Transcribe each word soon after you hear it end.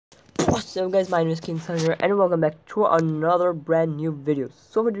What's up guys, my name is King Thunder and welcome back to another brand new video.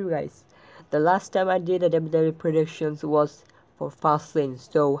 So what do you guys, the last time I did a WWE predictions was for Fastlane,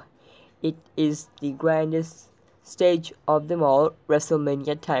 so it is the grandest stage of them all,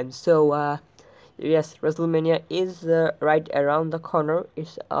 WrestleMania time. So yes, WrestleMania is right around the corner.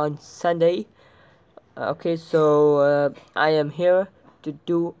 It's on Sunday. Okay, so I am here to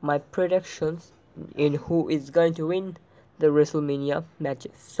do my predictions in who is going to win the WrestleMania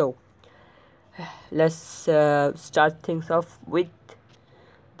matches. So let's start things off with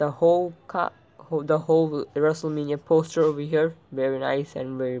the whole WrestleMania poster over here. Very nice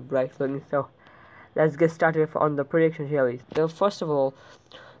and very bright looking. So let's get started on the prediction, shall we? First of all,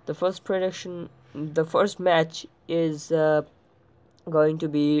 the first prediction, the first match is going to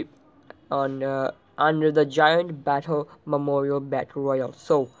be on under the Giant Battle Memorial Battle Royal.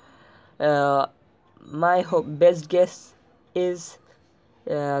 So my best guess is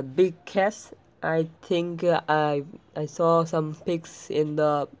Big Cass. I think I saw some pics in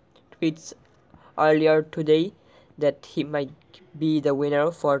the tweets earlier today that he might be the winner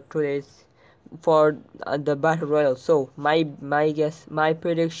for today's the Battle Royal. So my guess, my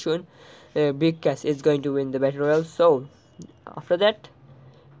prediction, Big Cass is going to win the Battle Royal. So after that,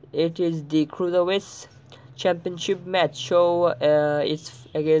 it is the Cruiserweight Championship match. So it's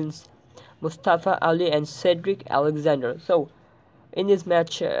against Mustafa Ali and Cedric Alexander. So in this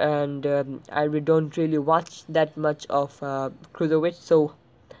match, and I don't really watch that much of Cruiserweight, so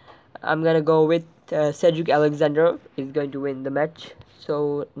I'm gonna go with Cedric Alexander is going to win the match.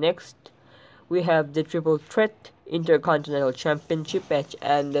 So next we have the Triple Threat Intercontinental Championship match,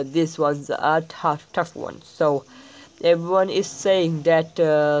 and this one's a tough one. So everyone is saying that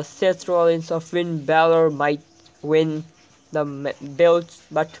Seth Rollins or Finn Balor might win the belts,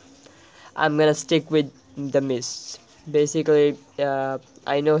 but I'm gonna stick with The Miz. Basically,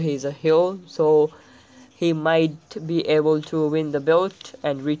 I know he's a heel, so he might be able to win the belt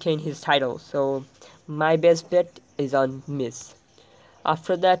and retain his title. So my best bet is on Miz.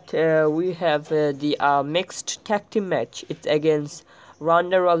 After that, we have the mixed tag team match. It's against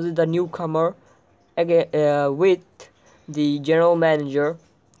Ronda Rousey, the newcomer, again with the general manager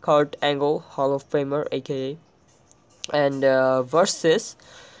Kurt Angle, Hall of Famer, aka, and versus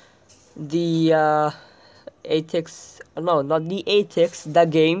the the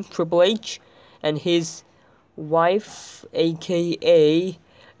Game, Triple H, and his wife, aka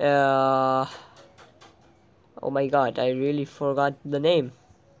oh my god, I really forgot the name.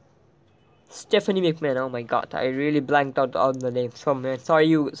 Stephanie McMahon. Oh my god, I really blanked out on the name. So man,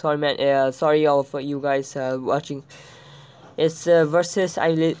 sorry all for you guys watching. It's versus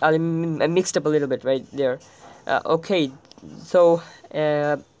I mixed up a little bit right there. Okay, so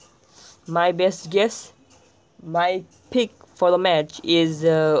my best guess, my pick for the match is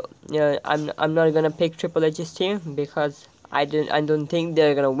I'm not gonna pick Triple H's team because I don't think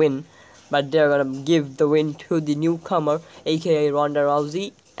they're gonna win, but they're gonna give the win to the newcomer, aka Ronda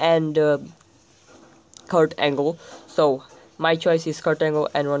Rousey and Kurt Angle. So my choice is Kurt Angle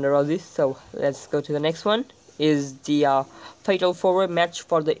and Ronda Rousey. So let's go to the next one. Is the Fatal 4-Way match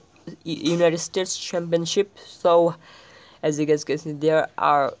for the United States Championship. So as you guys can see, there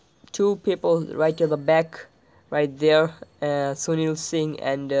are two people right to the back, right there, Sunil Singh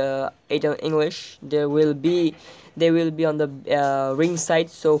and Aiden English. They will be on the ring side.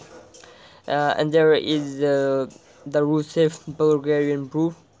 So and there is the Rusev Bulgarian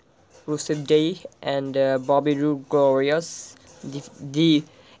Brute, Rusev Day, and Bobby Roode Glorious, the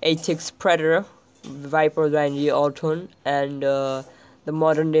Apex Predator, Viper Randy Orton, and the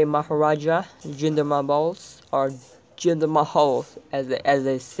modern day Maharaja Jinder Mahal, or Jinder Mahal as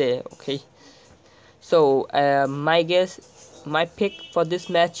they say. Okay, so my pick for this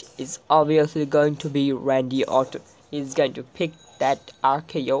match is obviously going to be Randy Orton. He's going to pick that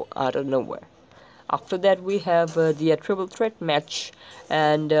RKO out of nowhere. After that, we have the Triple Threat match,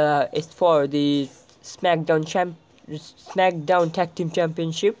 and it's for the SmackDown Tag Team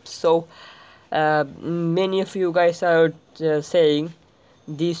Championship. So many of you guys are saying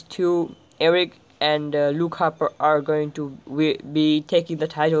these two, Eric and Luke Harper, are going to be taking the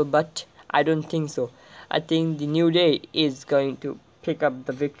title, but I don't think so. I think the New Day is going to pick up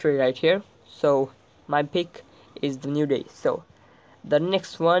the victory right here. So my pick is the New Day. So the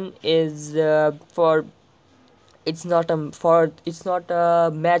next one is it's not a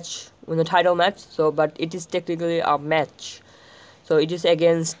match, a title match. So but it is technically a match. So it is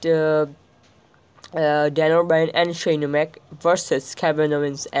against Dan O'Brien and Shane O'Mac versus Kevin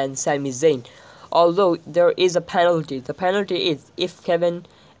Owens and Sami Zayn. Although there is a penalty. The penalty is if Kevin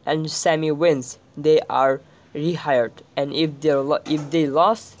and Sami wins, they are rehired, and if they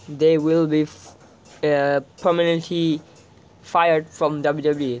lost, they will be permanently fired from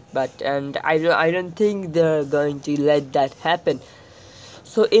WWE. But I don't think they're going to let that happen.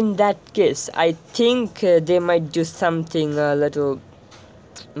 So in that case, I think they might do something a little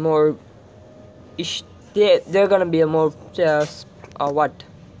more. They're gonna be a more what,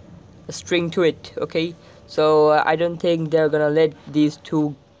 a string to it. Okay, so I don't think they're gonna let these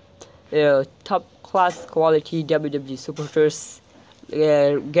two top class quality WWE supporters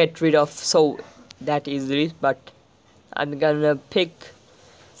get rid of so that easily. But I'm gonna pick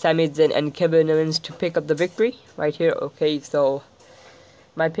Sami Zayn and Kevin Owens to pick up the victory right here. Okay, so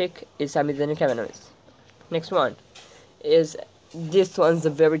my pick is Sami Zayn and Kevin Owens. Next one is, this one's a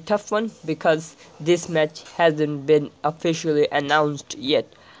very tough one because this match hasn't been officially announced yet.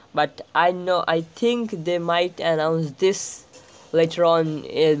 But I think they might announce this later on.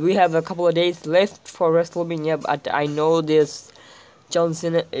 We have a couple of days left for WrestleMania, but I know this John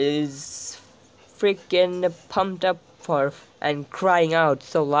Cena is freaking pumped up for and crying out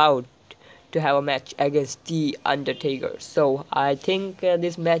so loud to have a match against The Undertaker. So I think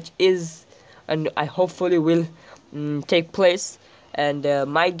this match is, and I hopefully will take place. And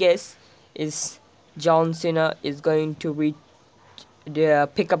my guess is John Cena is going to reach the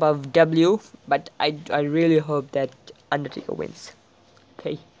pickup of W, but I really hope that Undertaker wins.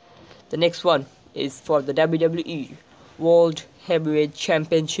 Okay, the next one is for the WWE World Heavyweight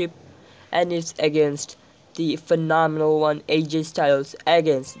Championship, and it's against the phenomenal one AJ Styles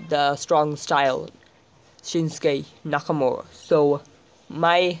against the strong style Shinsuke Nakamura. So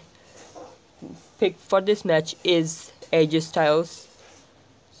my pick for this match is AJ Styles.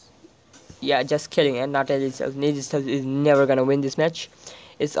 Yeah, just kidding, and not AJ Styles. AJ Styles is never gonna win this match.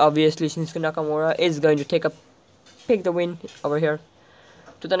 It's obviously Shinsuke Nakamura is going to pick the win over here.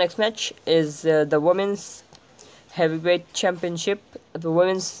 To the next match is the Women's Heavyweight Championship. The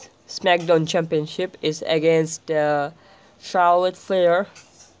Women's SmackDown Championship is against Charlotte Flair,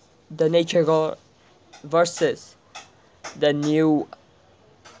 the Nature Girl, versus the new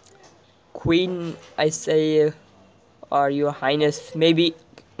Queen, I say, or Your Highness, maybe,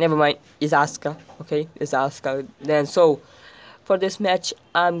 never mind, is Asuka. Okay, it's Asuka. Then so for this match,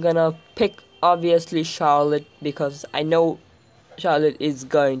 I'm gonna pick obviously Charlotte because I know Charlotte is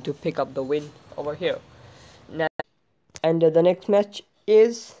going to pick up the win over here. Now, and the next match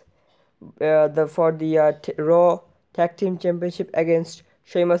is for the Raw Tag Team Championship against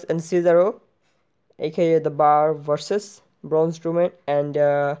Sheamus and Cesaro, aka The Bar, versus Braun Strowman and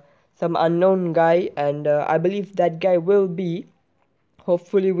some unknown guy, and I believe that guy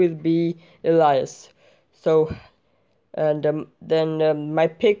hopefully will be Elias. So, and then my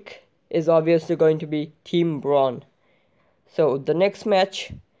pick is obviously going to be Team Braun. So the next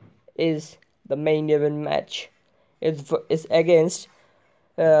match is the main event match. It's against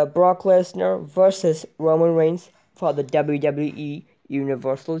Brock Lesnar versus Roman Reigns for the WWE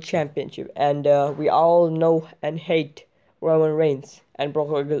Universal Championship. And we all know and hate Roman Reigns and Brock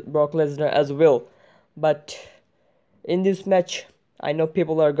Lesnar as well. But in this match, I know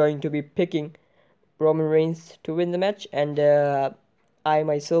people are going to be picking Roman Reigns to win the match, and I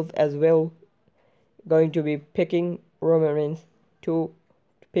myself as well going to be picking Roman Reigns to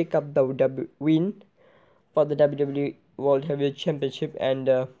pick up the win for the WWE World Heavyweight Championship and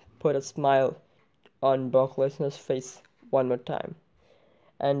put a smile on Brock Lesnar's face one more time.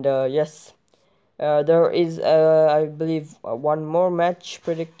 And yes, there is I believe one more match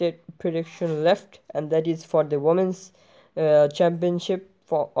prediction left, and that is for the Women's Championship,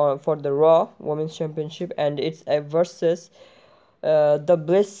 for the Raw Women's Championship, and it's a versus the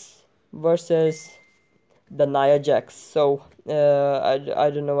Bliss versus the Nia Jax. So I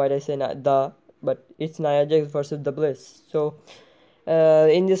don't know why they say but it's Nia Jax versus the Bliss. So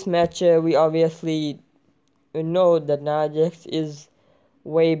in this match, we obviously know that Nia Jax is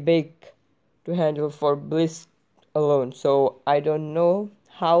way big to handle for Bliss alone. So I don't know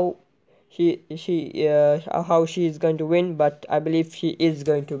how she is going to win, but I believe she is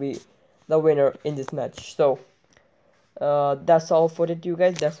going to be the winner in this match. So that's all for it, you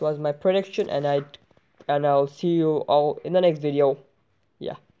guys. That was my prediction, and I'll see you all in the next video.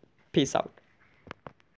 Yeah, peace out.